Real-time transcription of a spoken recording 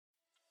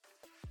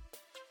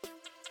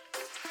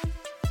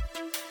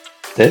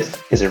This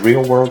is a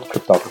real-world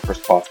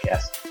cryptographers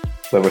podcast,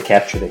 where we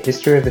capture the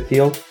history of the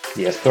field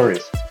via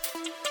stories.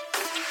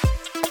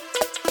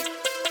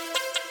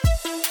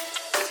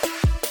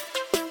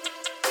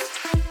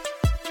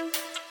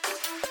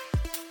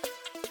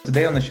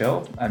 Today on the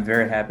show, I'm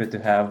very happy to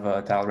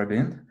have Tal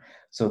Rabin.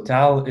 So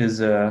Tal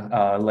is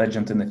a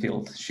legend in the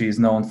field. She's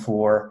known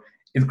for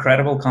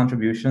incredible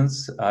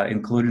contributions,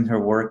 including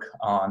her work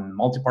on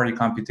multi-party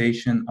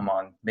computation,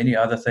 among many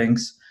other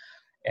things.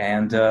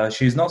 And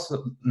she's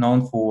also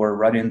known for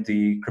running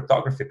the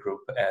cryptography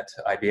group at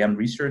IBM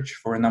Research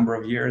for a number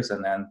of years,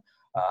 and then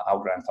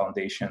Algorand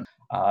Foundation.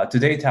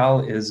 Today, Tal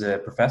is a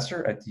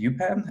professor at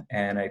UPenn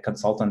and a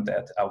consultant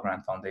at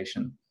Algorand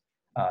Foundation.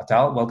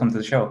 Tal, welcome to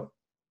the show.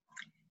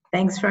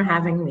 Thanks for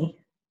having me.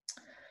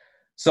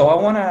 So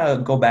I want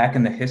to go back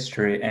in the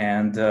history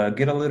and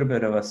get a little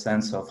bit of a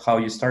sense of how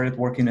you started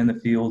working in the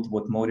field,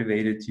 what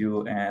motivated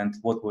you, and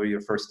what were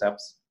your first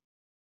steps?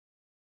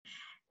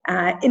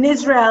 In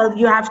Israel,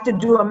 you have to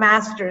do a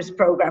master's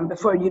program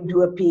before you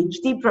do a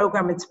PhD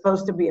program. It's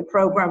supposed to be a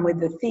program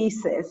with a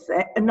thesis,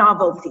 a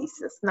novel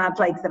thesis, not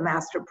like the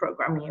master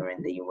program here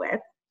in the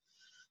US.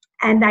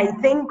 And I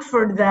think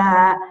for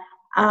the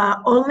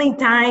only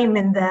time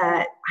in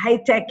the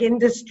high-tech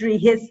industry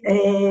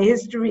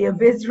history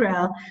of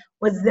Israel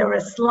was there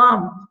a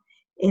slump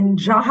in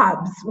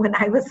jobs when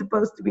I was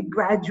supposed to be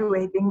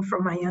graduating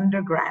from my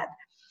undergrad.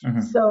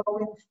 Mm-hmm. So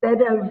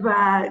instead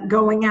of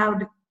going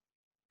out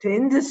to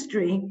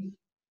industry,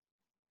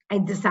 I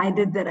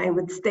decided that I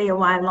would stay a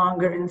while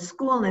longer in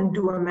school and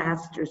do a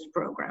master's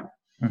program.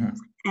 Mm-hmm.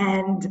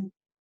 And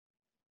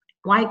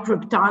why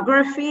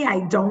cryptography?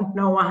 I don't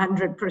know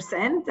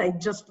 100%. I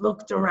just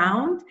looked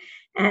around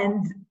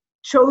and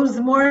chose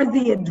more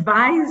the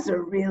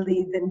advisor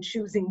really than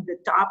choosing the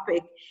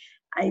topic.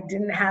 I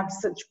didn't have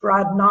such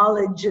broad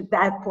knowledge at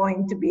that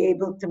point to be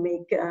able to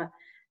make a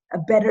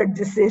better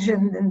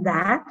decision than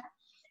that.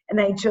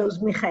 And I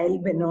chose Michael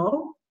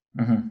Beno.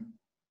 Mm-hmm.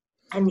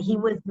 And he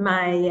was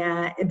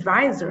my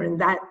advisor,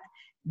 and that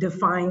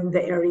defined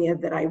the area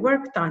that I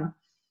worked on.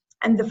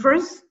 And the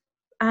first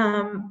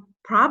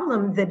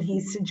problem that he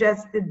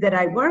suggested that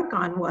I work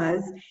on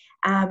was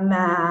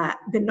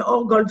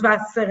Beno,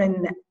 Goldwasser,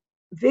 and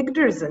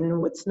Vigdersen,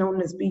 what's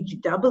known as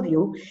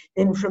BGW,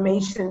 the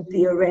Information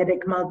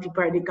Theoretic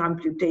Multi-Party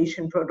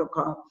Computation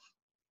Protocol,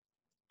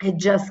 had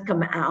just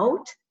come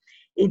out.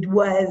 It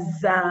was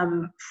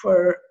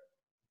for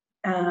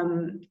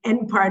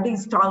n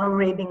parties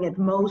tolerating at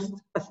most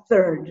a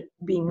third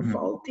being mm-hmm.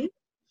 faulty.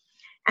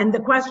 And the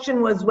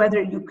question was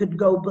whether you could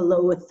go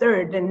below a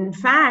third. And in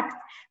fact,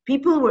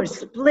 people were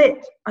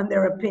split on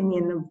their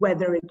opinion of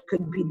whether it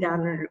could be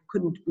done or it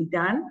couldn't be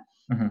done.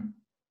 Mm-hmm.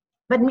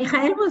 But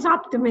Michael was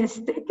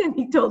optimistic and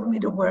he told me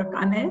to work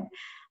on it.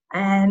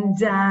 And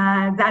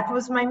that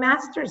was my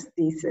master's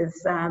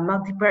thesis,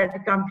 multi-party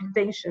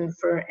computation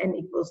for n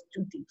equals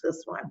 2t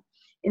plus 1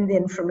 in the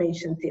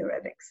information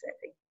theoretic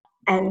setting.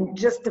 And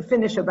just to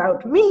finish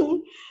about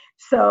me,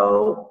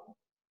 so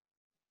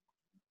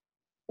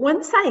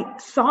once I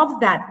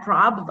solved that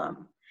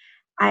problem,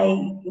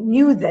 I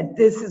knew that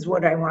this is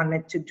what I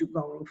wanted to do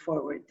going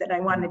forward, that I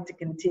wanted to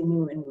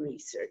continue in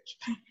research.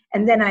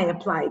 And then I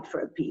applied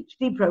for a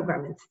PhD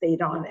program and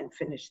stayed on and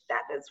finished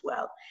that as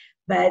well.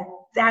 But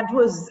that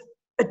was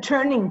a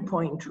turning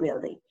point,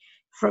 really,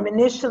 from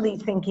initially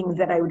thinking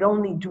that I would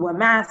only do a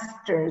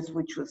master's,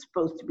 which was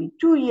supposed to be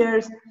 2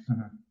 years,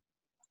 mm-hmm.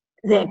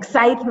 The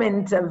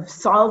excitement of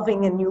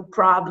solving a new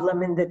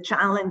problem and the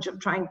challenge of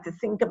trying to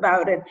think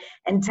about it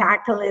and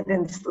tackle it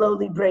and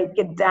slowly break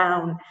it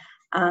down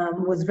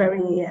was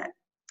very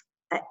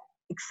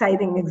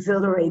exciting,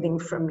 exhilarating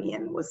for me,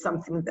 and was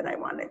something that I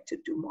wanted to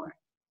do more.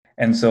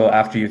 And so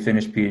after you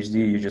finished PhD,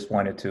 you just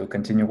wanted to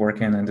continue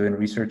working and doing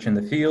research in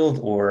the field,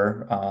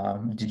 or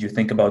did you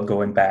think about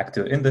going back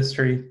to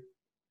industry?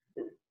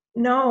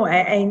 No,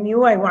 I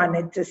knew I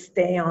wanted to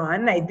stay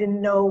on. I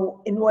didn't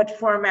know in what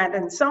format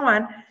and so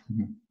on.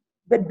 Mm-hmm.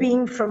 But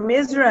being from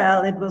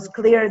Israel, it was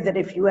clear that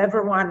if you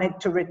ever wanted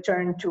to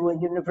return to a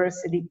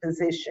university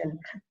position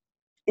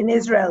in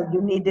Israel,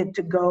 you needed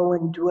to go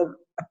and do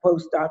a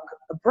postdoc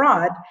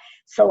abroad.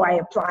 So I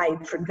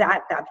applied for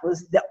that. That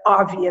was the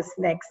obvious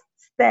next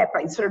step.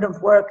 I sort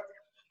of worked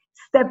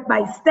step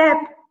by step.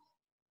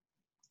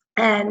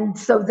 And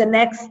so the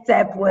next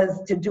step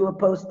was to do a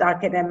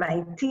postdoc at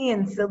MIT,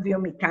 and Silvio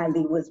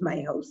Micali was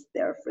my host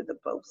there for the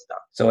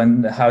postdoc. So,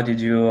 and how did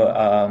you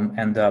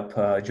end up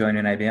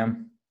joining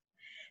IBM?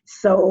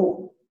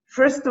 So,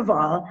 first of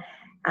all,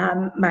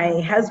 my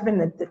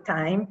husband at the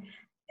time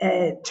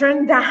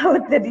turned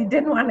out that he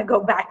didn't want to go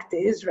back to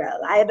Israel.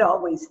 I had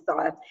always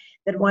thought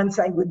that once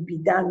I would be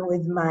done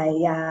with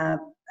my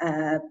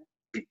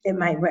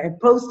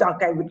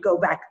postdoc, I would go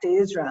back to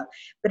Israel.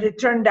 But it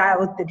turned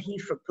out that he,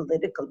 for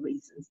political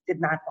reasons,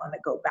 did not want to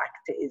go back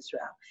to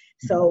Israel.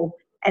 So,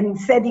 and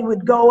said he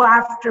would go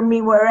after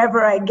me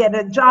wherever I get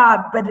a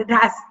job, but it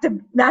has to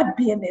not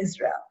be in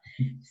Israel.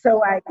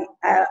 So I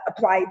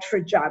applied for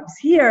jobs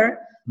here.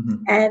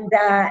 Mm-hmm. And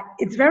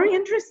it's very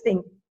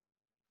interesting.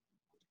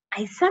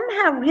 I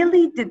somehow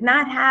really did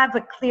not have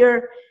a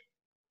clear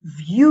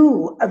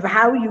view of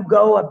how you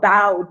go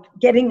about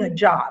getting a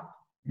job.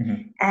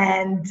 Mm-hmm.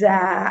 And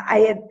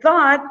I had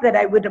thought that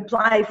I would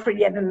apply for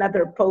yet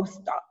another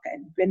postdoc.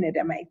 I'd been at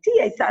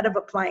MIT. I thought of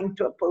applying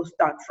to a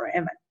postdoc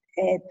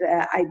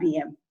at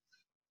IBM.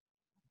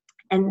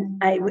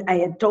 And I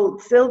had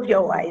told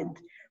Silvio, I had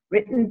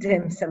written to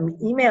him some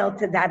email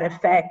to that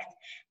effect.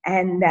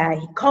 And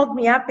he called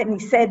me up and he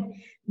said,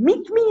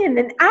 meet me in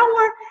an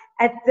hour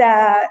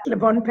at Le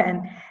Bon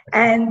Pen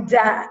and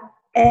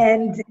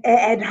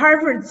at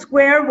Harvard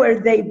Square where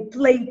they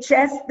play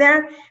chess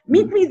there.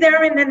 Meet me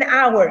there in an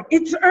hour.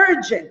 It's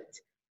urgent,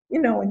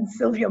 in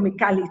Silvio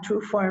Micali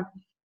true form.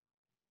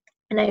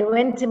 And I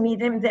went to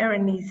meet him there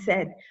and he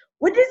said,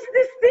 what is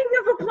this thing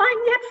of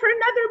applying yet for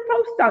another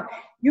postdoc?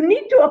 You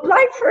need to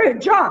apply for a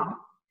job.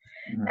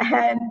 Mm-hmm.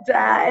 And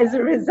as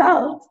a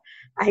result,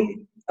 I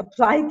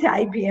applied to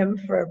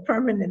IBM for a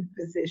permanent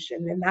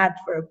position and not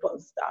for a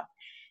postdoc.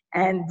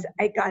 And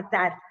I got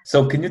that.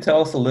 So can you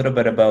tell us a little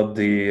bit about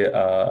the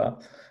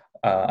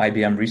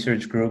IBM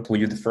research group? Were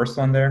you the first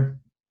one there?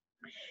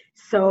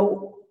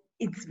 So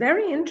it's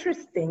very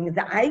interesting.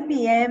 The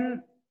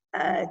IBM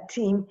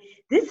team,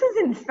 this is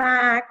in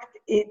fact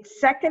its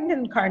second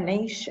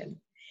incarnation.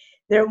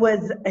 There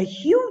was a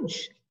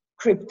huge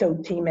crypto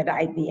team at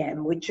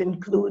IBM, which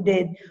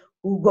included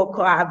Hugo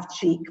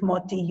Kravchik,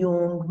 Moti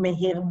Jung,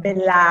 Meir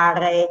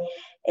Bellare,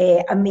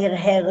 Amir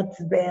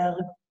Herzberg.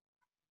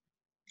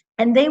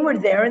 And they were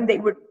there and they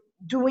were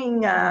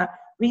doing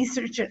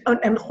research,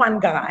 and Juan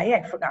Garay,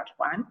 I forgot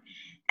Juan,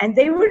 and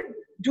they were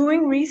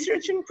doing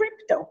research in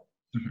crypto.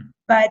 Mm-hmm.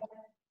 But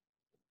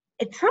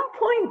at some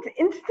point,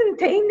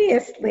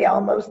 instantaneously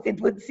almost, it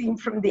would seem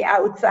from the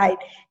outside,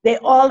 they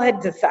all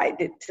had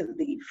decided to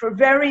leave for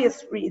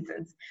various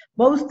reasons,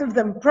 most of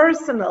them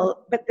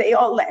personal, but they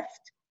all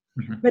left.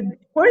 Mm-hmm. But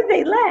before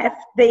they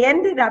left, they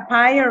ended up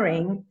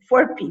hiring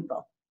 4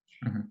 people.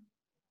 Mm-hmm.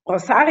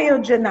 Rosario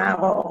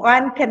Gennaro,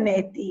 Ran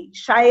Canetti,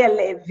 Shaya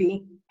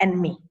Levy, and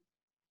me.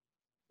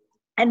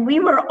 And we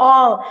were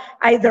all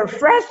either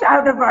fresh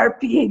out of our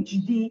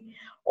PhD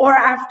or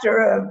after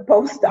a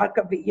postdoc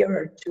of a year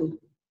or 2.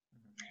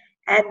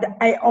 And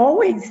I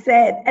always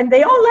said, and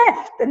they all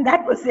left, and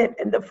that was it.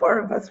 And the 4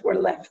 of us were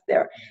left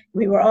there.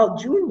 We were all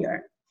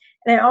junior.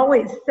 And I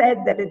always said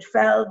that it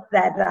felt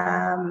that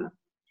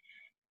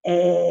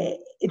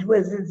it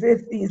was as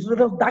if these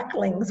little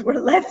ducklings were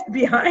left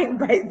behind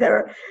by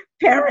their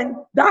parent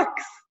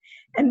ducks.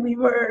 And we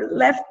were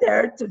left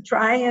there to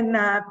try and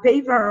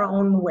pave our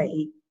own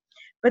way.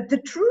 But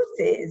the truth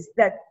is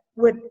that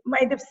what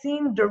might have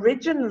seemed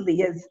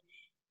originally as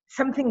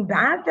something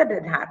bad that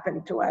had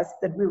happened to us,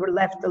 that we were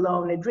left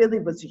alone, it really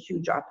was a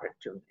huge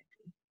opportunity.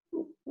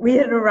 We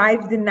had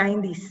arrived in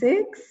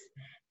 96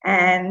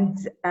 and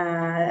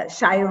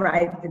Shai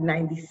arrived in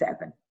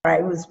 97.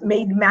 I was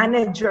made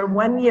manager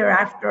 1 year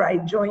after I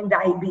joined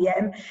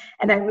IBM,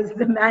 and I was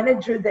the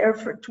manager there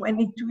for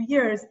 22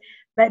 years.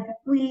 But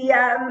we,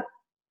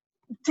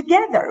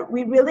 together,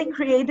 we really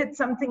created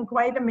something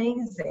quite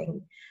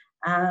amazing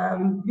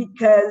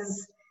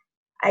because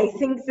I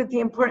think that the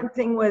important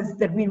thing was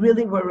that we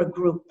really were a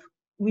group.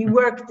 We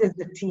worked as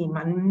a team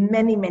on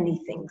many, many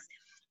things.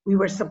 We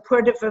were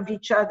supportive of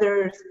each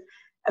other.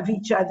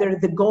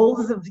 The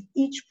goals of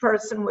each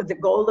person were the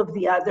goal of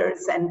the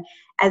others. And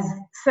as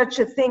such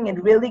a thing,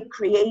 it really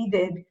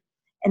created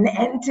an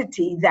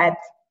entity that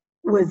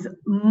was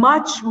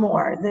much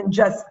more than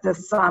just the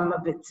sum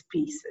of its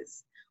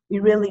pieces. We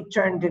really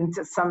turned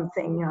into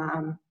something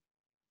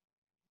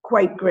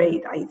quite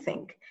great, I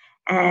think.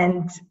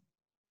 And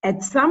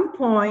at some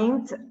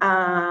point,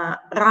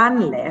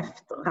 Ran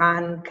left,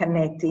 Ran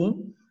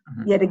Canetti,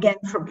 yet again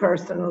for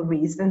personal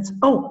reasons.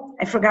 Oh,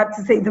 I forgot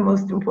to say the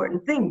most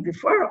important thing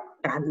before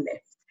Ran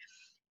left.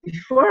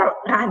 Before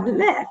Ran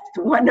left,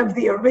 one of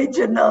the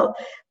original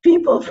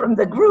people from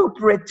the group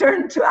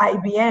returned to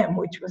IBM,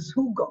 which was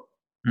Hugo.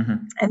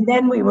 Mm-hmm. And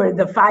then we were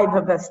the 5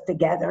 of us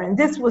together. And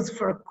this was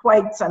for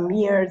quite some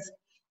years.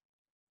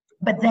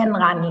 But then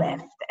Ran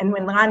left. And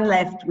when Ran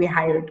left, we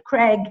hired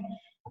Craig.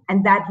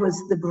 And that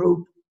was the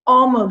group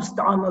almost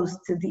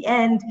to the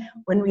end,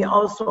 when we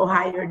also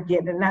hired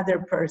yet another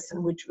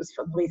person, which was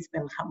Fabrice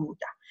Ben Hamouda.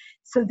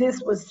 So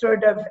this was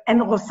sort of, and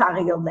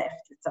Rosario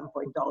left at some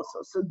point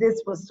also. So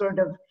this was sort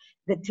of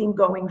the team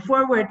going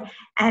forward.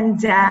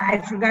 And I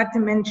forgot to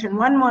mention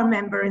one more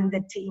member in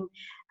the team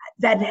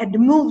that had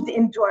moved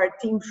into our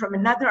team from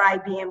another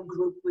IBM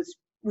group,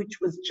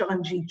 which was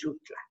Chiranjeev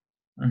Jutla.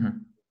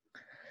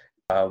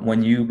 Mm-hmm.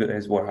 When you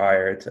guys were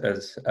hired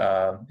as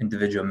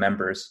individual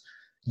members,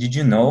 did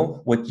you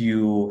know what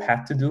you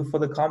had to do for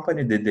the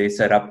company? Did they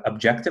set up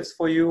objectives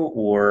for you,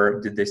 or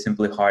did they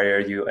simply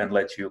hire you and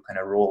let you kind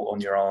of roll on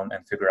your own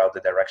and figure out the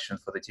direction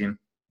for the team?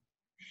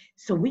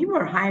 So we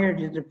were hired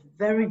at a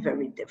very,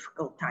 very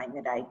difficult time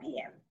at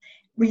IBM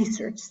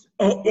research,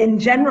 in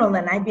general,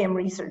 and IBM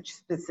research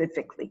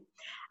specifically.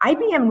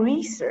 IBM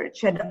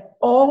research had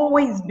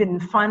always been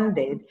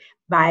funded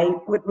by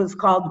what was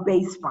called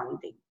base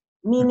funding,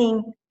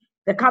 meaning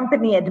The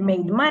company had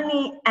made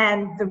money,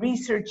 and the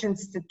research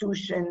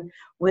institution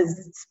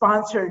was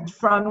sponsored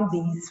from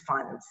these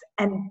funds.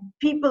 And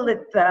people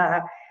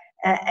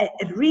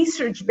at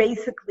research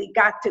basically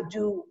got to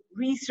do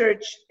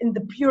research in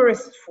the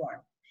purest form.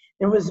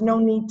 There was no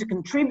need to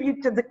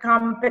contribute to the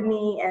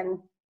company, and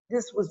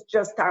this was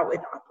just how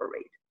it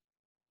operated.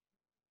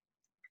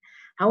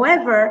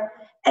 However,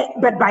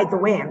 but by the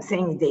way, I'm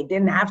saying they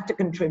didn't have to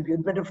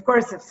contribute, but of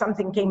course, if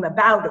something came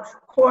about, of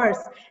course,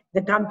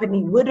 the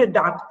company would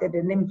adopt it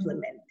and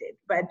implement it.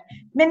 But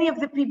many of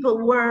the people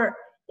were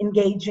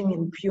engaging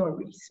in pure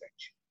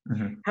research.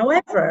 Mm-hmm.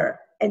 However,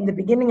 in the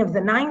beginning of the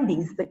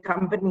 90s, the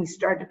company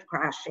started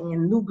crashing,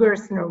 and Lou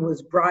Gerstner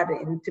was brought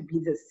in to be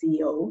the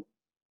CEO.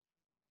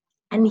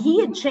 And he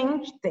had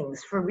changed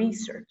things for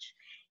research.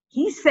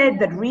 He said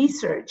that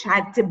research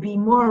had to be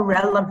more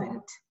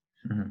relevant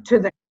mm-hmm. to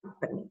the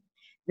company,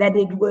 that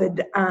it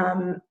would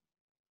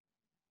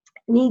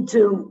need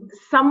to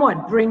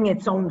somewhat bring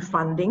its own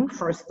funding,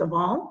 first of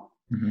all.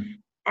 Mm-hmm.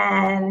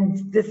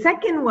 And the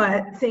second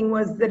thing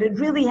was that it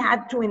really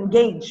had to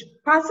engage,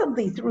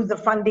 possibly through the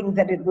funding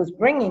that it was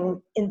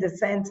bringing, in the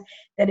sense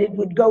that it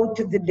would go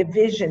to the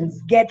divisions,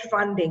 get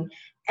funding,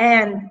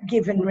 and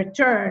give in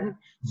return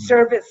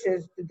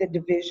services to the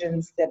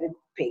divisions that it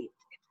paid.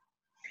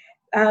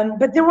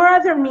 But there were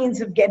other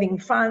means of getting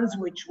funds,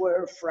 which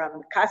were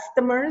from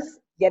customers,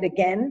 yet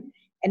again,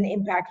 an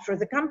impact for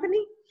the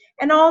company,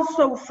 and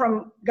also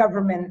from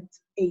government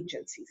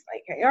agencies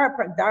like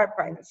IARPA,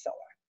 DARPA, and so on.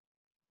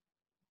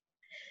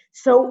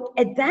 So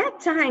at that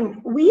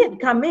time, we had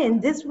come in,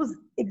 this was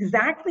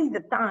exactly the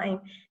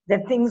time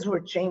that things were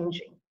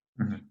changing.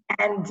 Mm-hmm.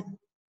 And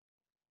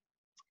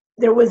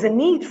there was a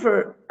need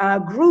for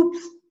groups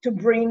to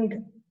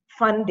bring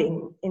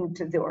funding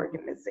into the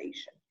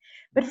organization.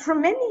 But for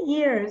many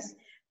years,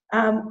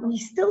 we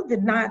still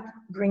did not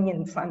bring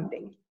in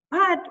funding,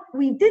 but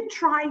we did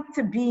try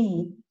to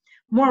be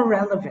more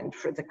relevant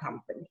for the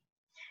company.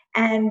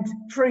 And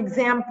for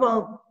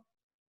example,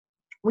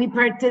 we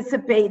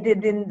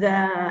participated in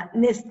the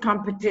NIST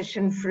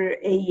competition for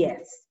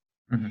AES.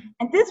 Mm-hmm.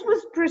 And this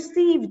was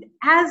perceived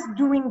as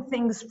doing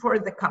things for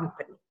the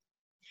company.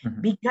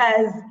 Mm-hmm.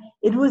 Because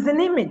it was an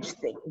image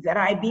thing that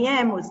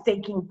IBM was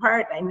taking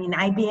part. I mean,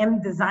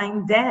 IBM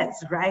designed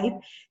DES, right?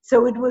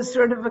 So it was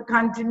sort of a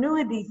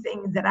continuity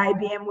thing that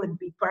IBM would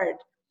be part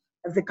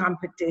of the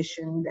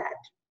competition that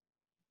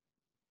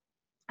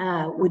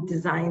would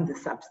design the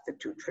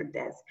substitute for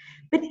DES.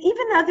 But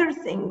even other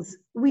things,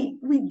 we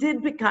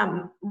did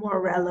become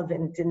more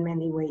relevant in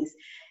many ways.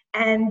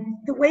 And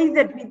the way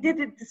that we did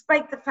it,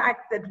 despite the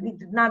fact that we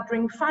did not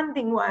bring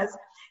funding, was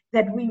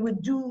that we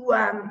would do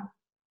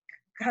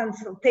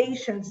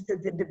consultations to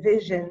the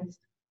divisions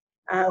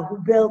who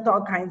built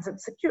all kinds of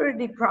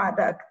security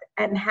product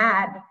and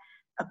had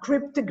a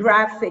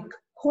cryptographic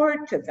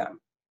core to them.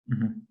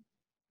 Mm-hmm.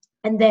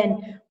 And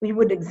then we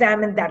would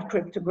examine that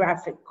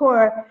cryptographic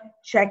core,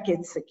 check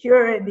its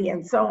security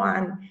and so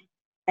on.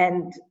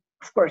 And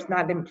of course,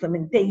 not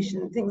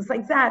implementation, things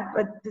like that,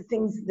 but the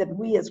things that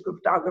we as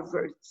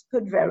cryptographers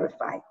could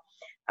verify.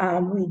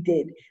 We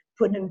did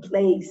put in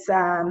place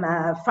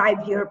a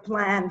 5-year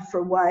plan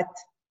for what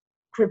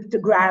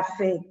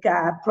cryptographic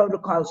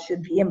protocols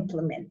should be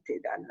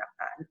implemented on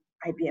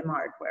IBM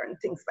hardware and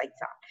things like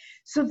that.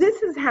 So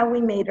this is how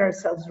we made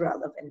ourselves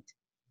relevant.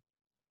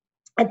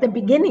 At the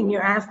beginning,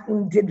 you're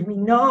asking, did we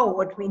know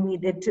what we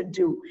needed to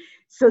do?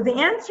 So the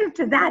answer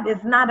to that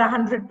is not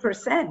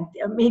 100%,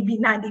 or maybe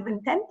not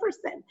even 10%.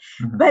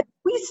 Mm-hmm. But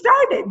we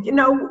started,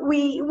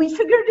 we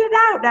figured it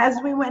out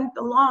as we went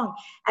along,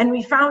 and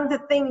we found the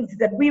things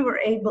that we were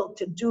able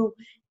to do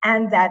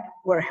and that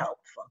were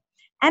helpful.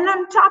 And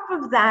on top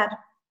of that,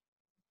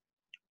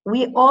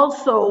 we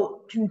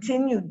also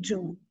continued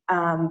to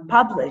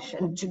publish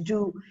and to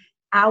do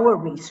our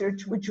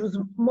research, which was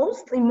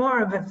mostly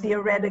more of a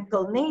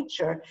theoretical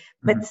nature,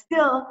 but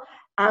still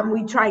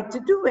we tried to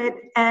do it.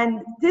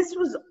 And this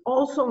was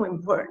also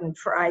important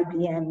for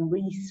IBM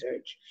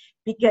research,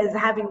 because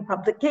having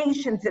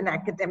publications in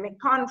academic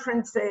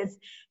conferences,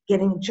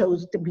 getting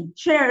chosen to be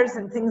chairs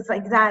and things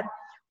like that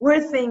were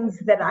things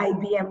that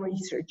IBM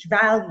research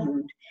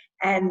valued.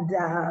 And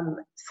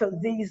so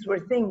these were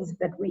things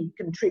that we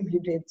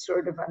contributed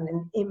sort of on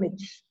an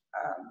image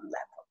level.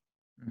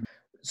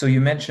 So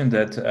you mentioned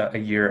that a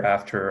year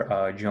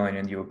after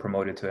joining, you were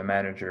promoted to a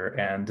manager.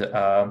 And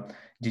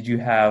did you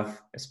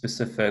have a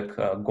specific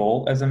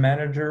goal as a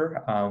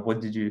manager?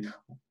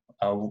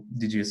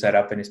 Did you set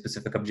up any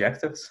specific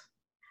objectives?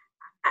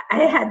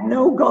 I had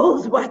no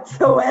goals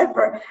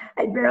whatsoever.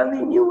 I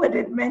barely knew what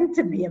it meant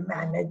to be a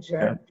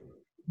manager. Yeah.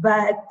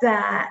 But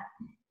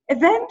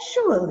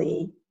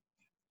eventually,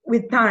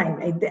 with time,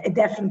 I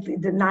definitely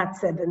did not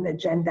set an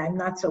agenda. I'm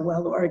not so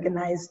well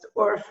organized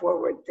or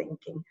forward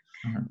thinking.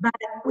 Mm-hmm. But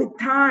with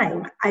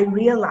time, I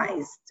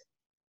realized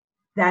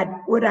that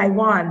what I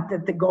want,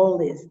 that the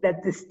goal is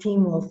that this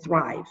team will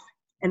thrive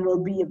and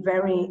will be a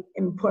very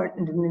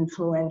important and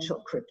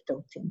influential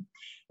crypto team.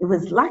 It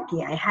was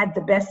lucky. I had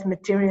the best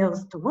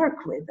materials to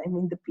work with. I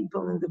mean, the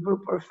people in the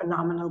group were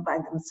phenomenal by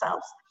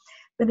themselves.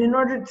 But in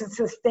order to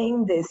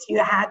sustain this, you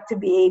had to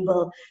be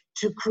able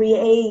to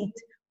create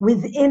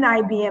within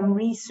IBM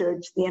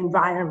research the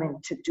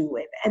environment to do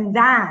it. And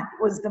that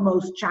was the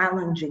most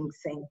challenging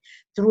thing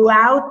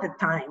throughout the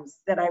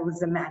times that I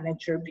was a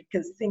manager,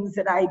 because things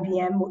at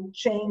IBM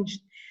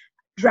changed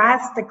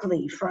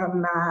drastically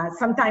from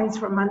sometimes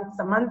from month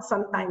to month,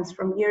 sometimes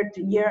from year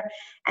to year,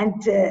 and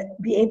to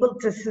be able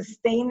to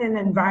sustain an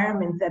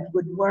environment that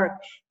would work,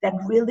 that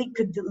really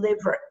could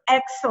deliver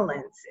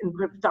excellence in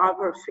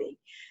cryptography,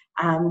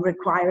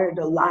 required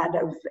a lot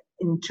of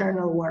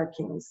internal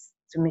workings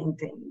to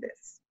maintain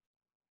this.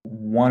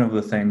 One of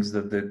the things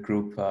that the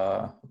group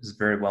is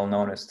very well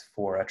known is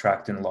for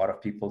attracting a lot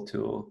of people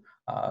to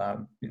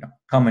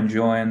come and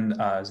join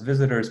as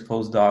visitors,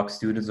 postdocs,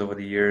 students over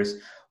the years.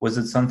 Was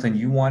it something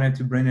you wanted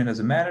to bring in as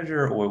a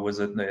manager, or was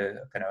it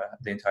the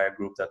entire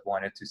group that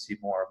wanted to see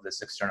more of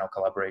this external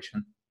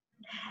collaboration?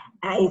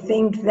 I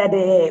think that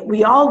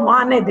we all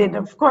wanted it,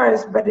 of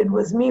course, but it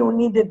was me who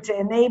needed to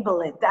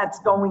enable it. That's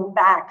going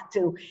back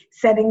to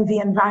setting the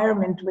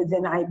environment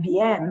within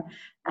IBM.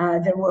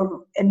 There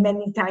were, and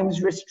many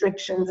times,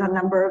 restrictions on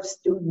number of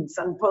students,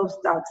 on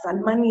postdocs,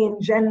 on money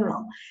in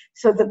general.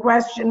 So the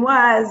question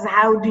was,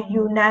 how do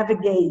you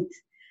navigate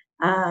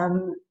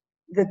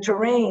the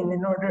terrain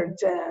in order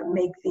to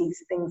make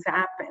these things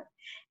happen?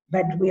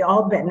 But we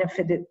all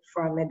benefited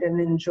from it and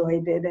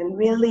enjoyed it. And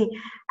really,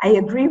 I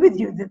agree with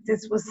you that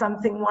this was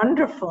something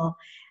wonderful,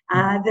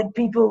 that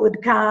people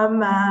would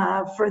come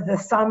for the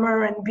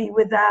summer and be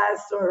with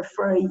us, or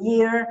for a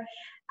year.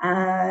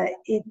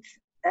 It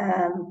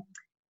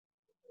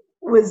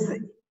was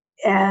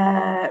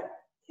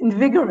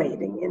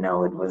invigorating,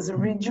 it was a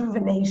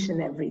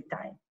rejuvenation every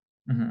time.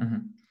 Mm-hmm.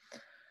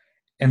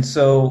 And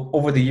so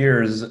over the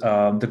years,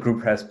 the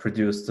group has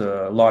produced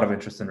a lot of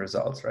interesting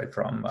results, right?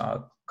 From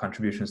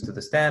contributions to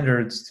the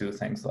standards to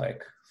things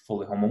like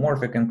fully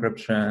homomorphic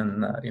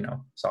encryption,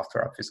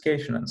 software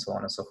obfuscation, and so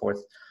on and so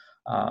forth.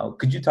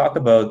 Could you talk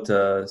about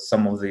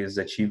some of these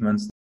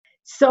achievements?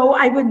 So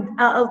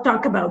I'll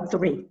talk about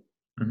three,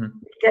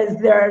 because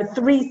there are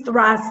three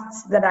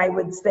thrusts that I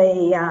would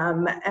say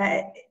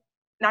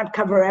not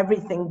cover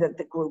everything that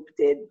the group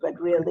did, but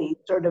really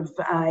sort of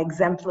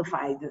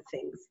exemplify the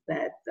things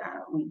that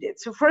we did.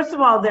 So first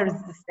of all, there's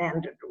the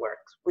standard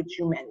works, which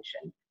you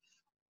mentioned,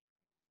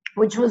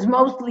 which was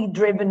mostly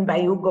driven by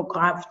Hugo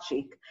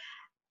Kravchik.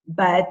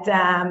 But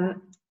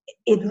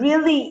it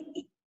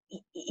really,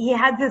 he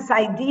had this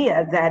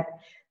idea that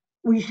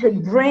we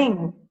should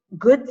bring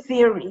good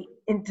theory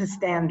into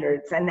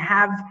standards and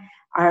have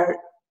our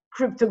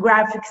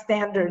cryptographic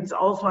standards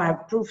also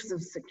have proofs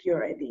of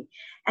security.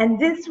 And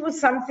this was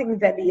something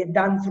that he had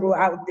done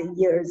throughout the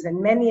years,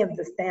 and many of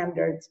the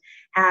standards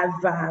have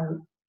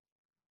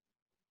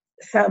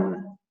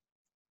some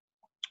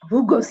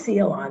Hugo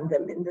seal on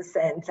them, in the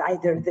sense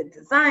either the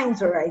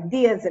designs or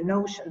ideas and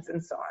notions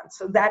and so on.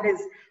 So that is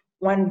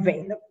one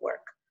vein of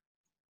work.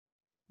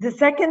 The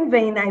second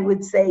vein, I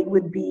would say,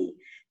 would be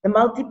the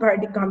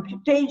multi-party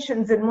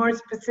computations, and more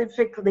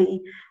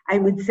specifically, I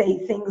would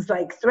say things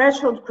like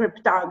threshold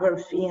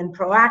cryptography and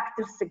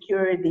proactive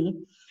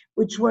security,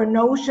 which were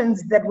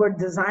notions that were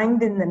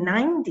designed in the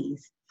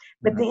 90s.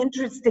 But the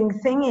interesting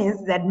thing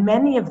is that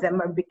many of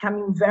them are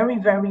becoming very,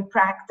 very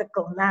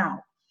practical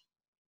now.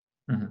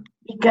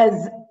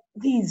 Because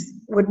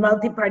what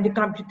multi-party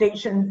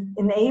computation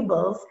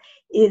enables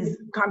is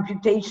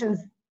computations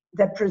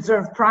that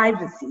preserve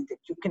privacy, that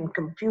you can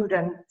compute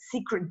on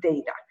secret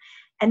data.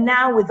 And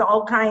now with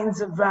all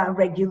kinds of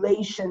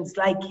regulations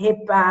like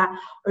HIPAA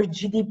or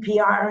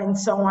GDPR and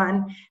so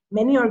on,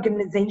 many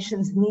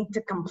organizations need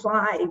to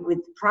comply with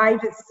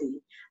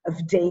privacy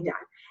of data.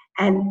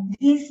 And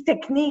these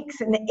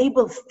techniques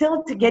enable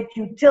still to get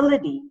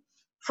utility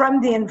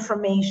from the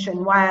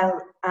information while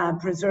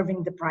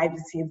preserving the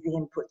privacy of the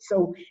input.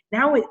 So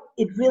now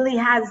it really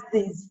has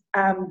these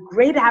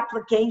great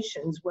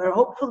applications where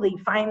hopefully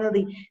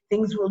finally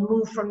things will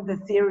move from the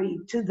theory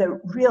to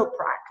the real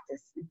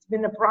practice. It's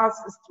been a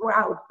process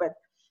throughout,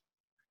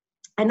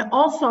 and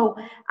also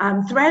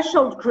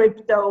threshold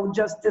crypto,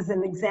 just as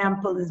an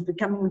example, is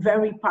becoming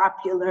very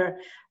popular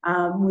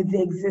with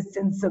the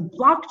existence of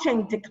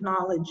blockchain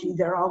technology.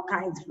 There are all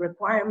kinds of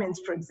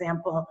requirements, for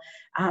example,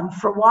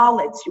 for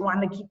wallets. You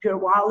want to keep your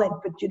wallet,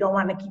 but you don't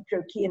want to keep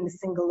your key in a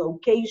single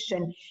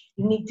location.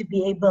 You need to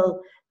be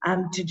able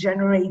to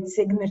generate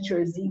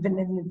signatures even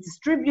in a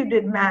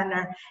distributed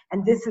manner,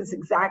 and this is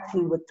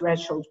exactly what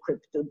threshold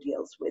crypto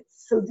deals with.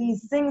 So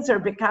these things are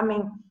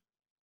becoming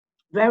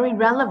very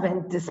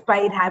relevant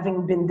despite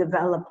having been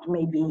developed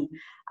maybe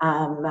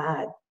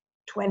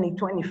 20,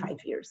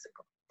 25 years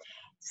ago.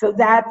 So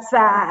that's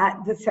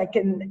the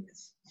second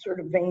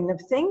sort of vein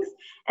of things.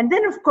 And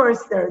then, of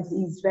course, there are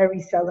these very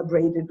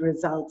celebrated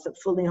results of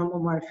fully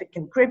homomorphic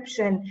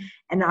encryption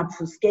and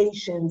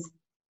obfuscation,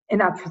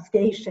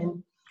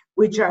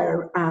 which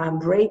are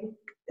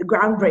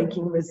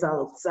groundbreaking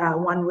results.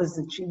 One was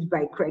achieved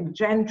by Craig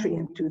Gentry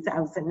in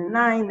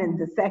 2009, and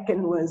the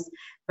second was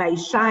by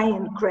Shai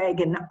and Craig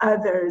and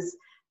others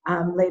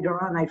later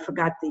on. I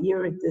forgot the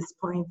year at this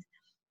point.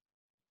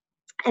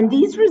 And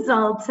these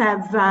results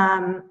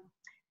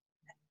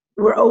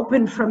were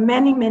open for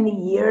many,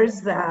 many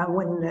years.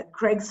 When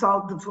Craig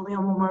solved the fully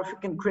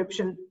homomorphic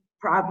encryption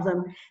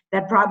problem,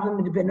 that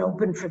problem had been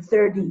open for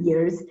 30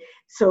 years.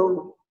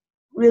 So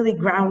really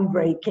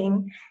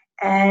groundbreaking.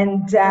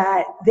 And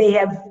they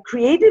have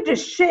created a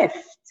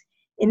shift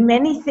in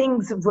many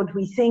things of what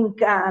we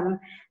think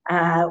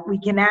we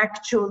can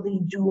actually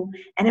do,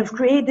 and have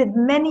created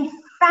many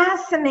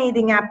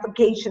fascinating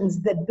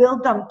applications that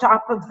build on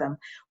top of them.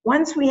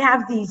 Once we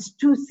have these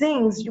two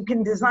things, you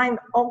can design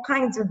all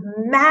kinds of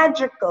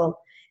magical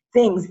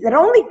things that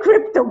only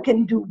crypto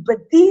can do,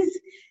 but these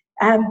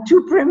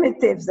two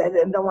primitives, I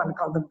don't want to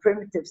call them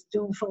primitives,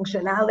 two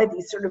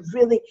functionalities sort of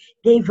really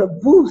gave a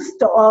boost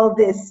to all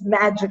this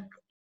magic.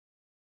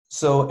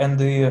 So, and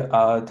the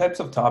types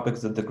of topics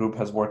that the group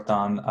has worked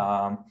on,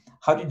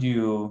 how did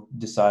you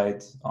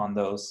decide on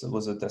those?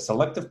 Was it a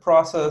selective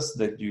process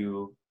that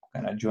you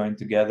kind of joined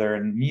together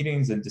in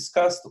meetings and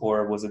discussed,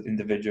 or was it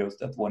individuals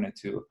that wanted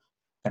to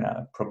kind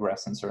of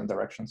progress in certain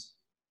directions?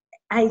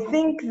 I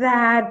think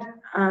that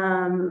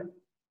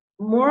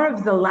more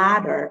of the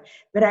latter,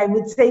 but I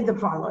would say the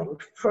following.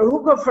 For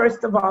Hugo,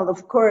 first of all,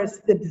 of course,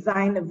 the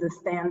design of the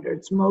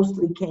standards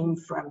mostly came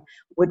from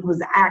what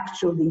was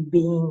actually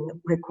being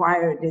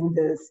required in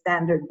the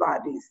standard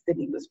bodies that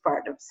he was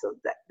part of, so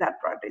that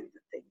brought into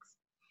things.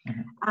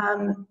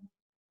 Mm-hmm.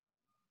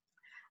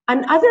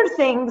 On other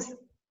things,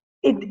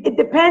 it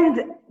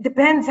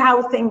depends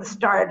how things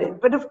started.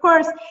 But of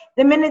course,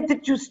 the minute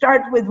that you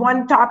start with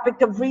one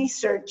topic of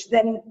research,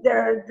 then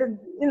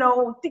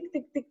tick,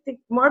 tick, tick, tick,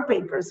 more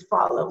papers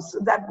follow. So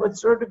that would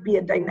sort of be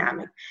a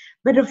dynamic.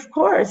 But of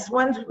course,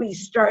 once we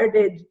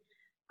started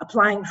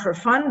applying for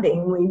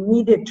funding, we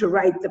needed to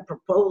write the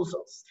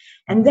proposals.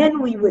 And then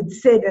we would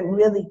sit and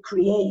really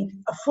create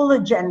a full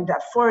agenda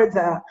for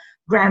the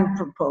grant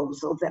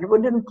proposal that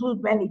would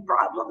include many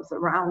problems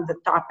around the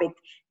topic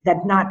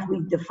that not we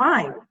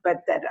defined,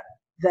 but that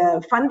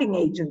the funding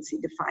agency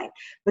defined.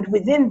 But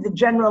within the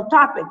general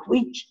topic,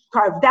 we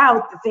carved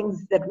out the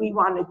things that we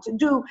wanted to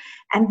do,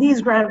 and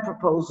these grant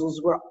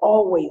proposals were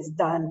always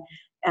done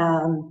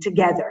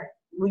together.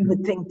 We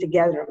would think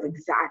together of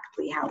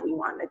exactly how we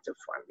wanted to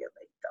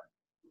formulate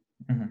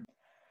them. Mm-hmm.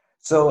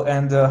 So,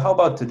 and how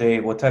about today?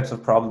 What types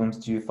of problems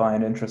do you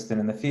find interesting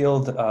in the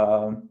field?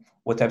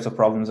 What types of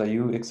problems are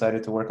you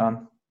excited to work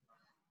on?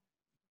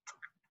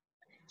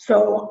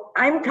 So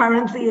I'm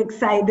currently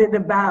excited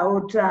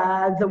about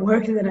the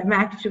work that I'm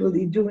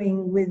actually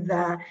doing with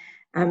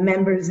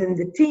members in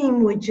the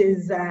team, which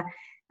is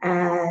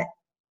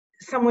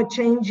somewhat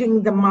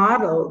changing the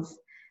models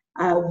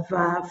of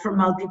for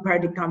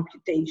multi-party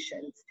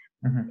computations.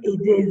 Mm-hmm.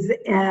 It is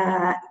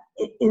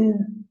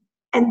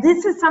and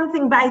this is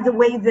something, by the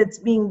way, that's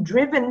being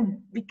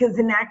driven because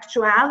in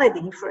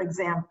actuality, for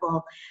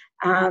example,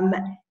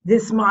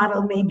 this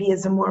model maybe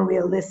is a more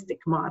realistic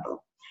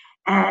model.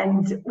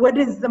 And what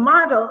is the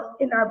model?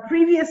 In our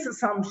previous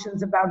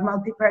assumptions about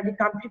multi-party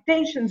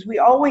computations, we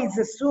always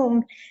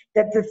assumed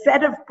that the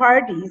set of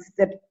parties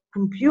that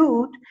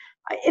compute,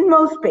 in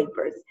most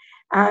papers,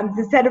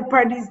 the set of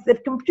parties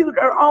that compute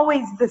are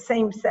always the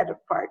same set of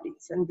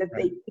parties, and that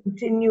they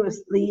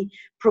continuously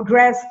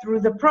progress through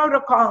the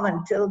protocol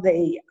until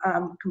they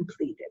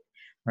complete it.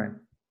 Right.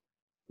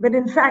 But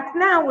in fact,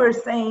 now we're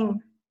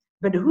saying,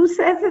 but who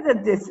says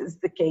that this is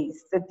the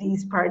case, that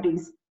these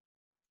parties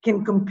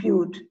can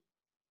compute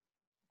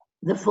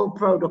the full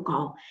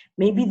protocol?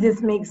 Maybe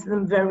this makes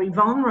them very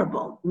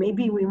vulnerable.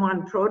 Maybe we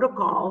want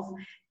protocols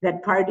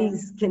that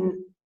parties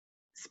can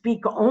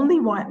speak only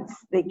once.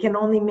 They can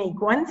only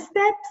make one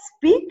step,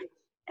 speak,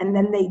 and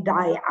then they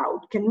die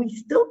out. Can we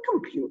still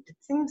compute? It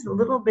seems a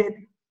little bit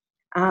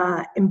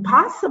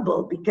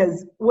impossible,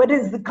 because what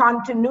is the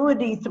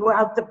continuity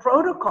throughout the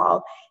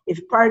protocol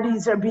if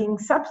parties are being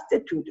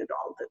substituted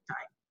all the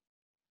time?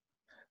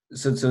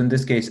 So in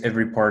this case,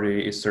 every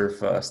party is sort of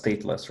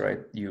stateless, right?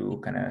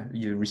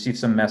 You receive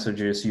some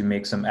messages, you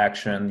make some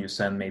action, you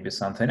send maybe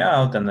something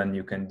out, and then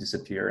you can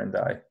disappear and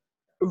die.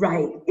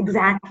 Right,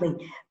 exactly.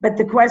 But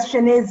the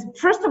question is,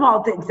 first of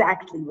all,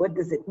 exactly what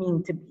does it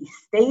mean to be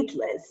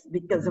stateless?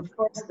 Because of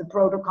course the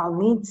protocol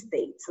needs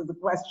state. So the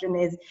question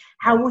is,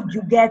 how would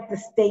you get the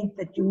state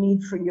that you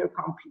need for your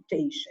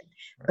computation?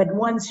 But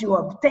once you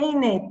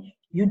obtain it,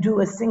 you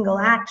do a single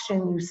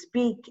action, you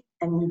speak,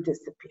 and you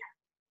disappear.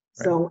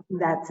 So in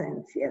that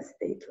sense, yes,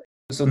 stateless.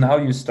 So now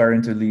you're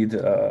starting to lead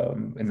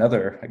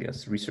another, I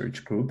guess,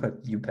 research group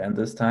at UPenn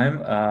this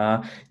time.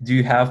 Do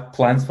you have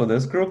plans for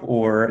this group,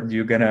 or are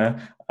you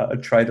gonna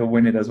try to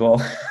win it as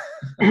well?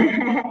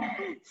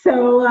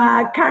 So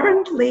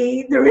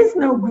currently there is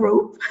no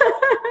group.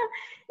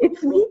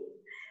 It's me,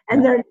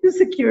 and there are two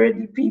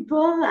security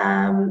people,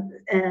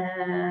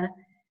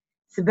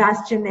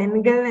 Sebastian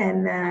Engel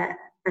and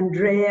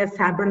Andreas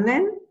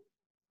Haberlin.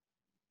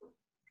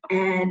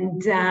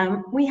 And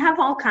we have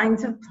all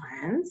kinds of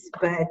plans,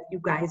 but you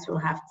guys will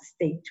have to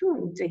stay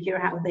tuned to hear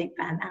how they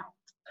pan out.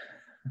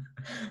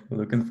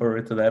 Looking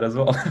forward to that as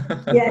well.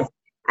 Yes,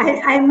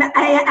 I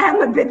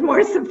am a bit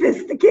more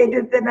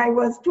sophisticated than I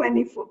was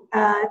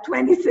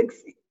 26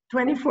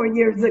 24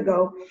 years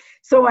ago.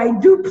 So I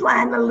do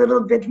plan a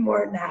little bit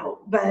more now,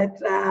 but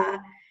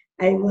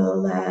I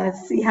will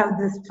see how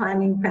this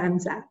planning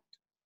pans out.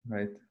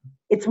 Right.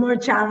 It's more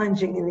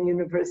challenging in the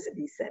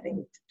university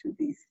setting to do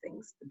these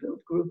things, to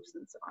build groups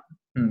and so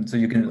on. So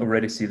you can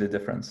already see the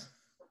difference.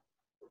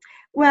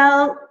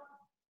 Well,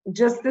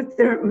 just that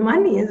their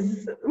money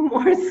is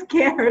more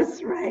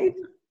scarce, right?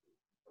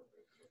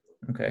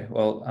 Okay,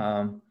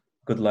 well,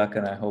 good luck,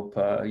 and I hope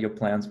your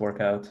plans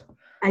work out.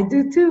 I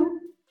do too.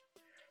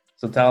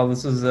 So Tal,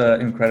 this was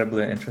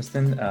incredibly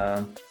interesting.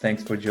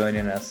 Thanks for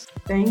joining us.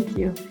 Thank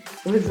you.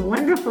 It was a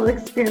wonderful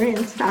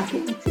experience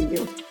talking to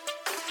you.